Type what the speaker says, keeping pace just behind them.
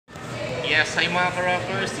Yes, hi mga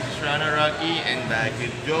ka-rockers, this is Rana Rocky and back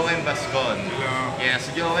with JOEM Bascon. Hello. Yes,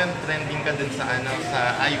 JOEM, trending ka dun sa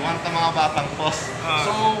sa iWant ng mga Batang POZ.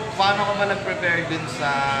 So, paano ka ba nag-prepare dun sa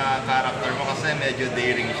character mo? Kasi medyo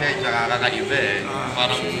daring siya, tsaka kakaiba eh.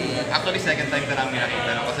 Parang, actually second time ka namin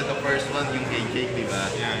nakita no? Kasi the first one yung kay Jake, di ba?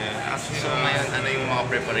 Yeah. So ngayon, ano yung mga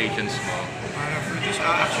preparations mo?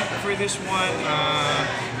 For this one,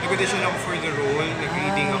 nag-audition ako for the role,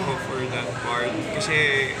 nag-reading ako for that part.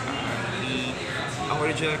 Kasi ang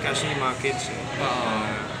original cast yung mga kids eh.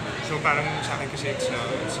 So parang sa akin kasi it's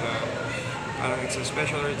a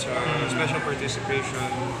special participation,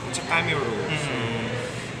 it's a cameo role. So,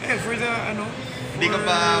 and for the Hindi ka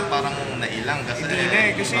ba parang nailang kasi? Hindi na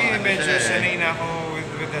eh, kasi medyo sanay na ako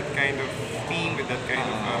with that kind of theme, with that kind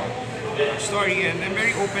of story, and I'm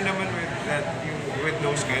very open naman with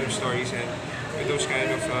those kind of stories and with those kind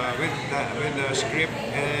of with the script.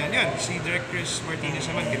 And yan, si Direct Chris Martinez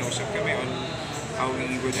naman, kinausap kami on how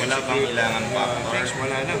we would wala bang ilangan pa? Things,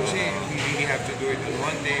 wala na kasi we really have to do it in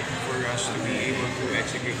one take for us to be able to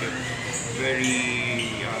execute it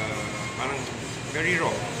very parang very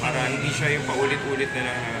raw, para hindi siya yung paulit-ulit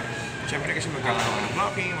na siyempre kasi magkakaroon ka ng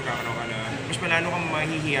blocking, magkakaroon ka na mas malalo kang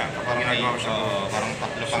mahihiya kapag ginagawa siya. Parang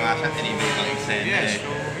tatlo pa nga siya, tinibig ng eksena. Yes,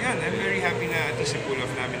 so yan, I'm very happy na at least pull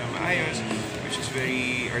off namin ng maayos, which is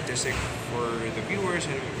very artistic for the viewers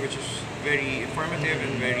and which is very informative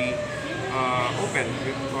and very open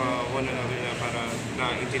with one another na para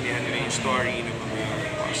naintindihan nila yung story ng mga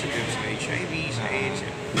positives sa HIV, sa AIDS.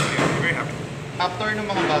 I'm very happy. After ng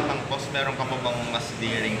mga Batang POZ, meron ka pa bang mas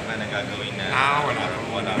daring pa na gagawin na?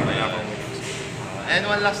 Wala pa yan. And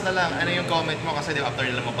one last na lang, ano yung comment mo? Kasi di ba, after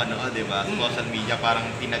nila mapanood, di ba? Social media, parang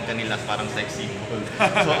tinag ka nila, parang sexy.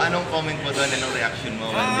 So anong comment mo doon? Anong reaction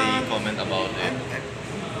mo when they comment about it?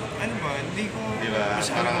 Ano ba? Hindi ko... Diba?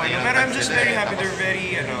 Pero I'm just very happy. They're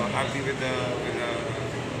very happy with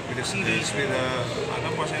the series, with the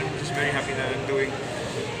Batang POZ. I'm just very happy that I'm doing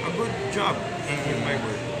a good job with my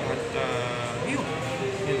work. At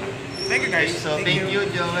yun lang. Thank you guys. So thank you,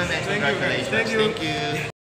 Joel, and congratulations. Thank you. Thank you.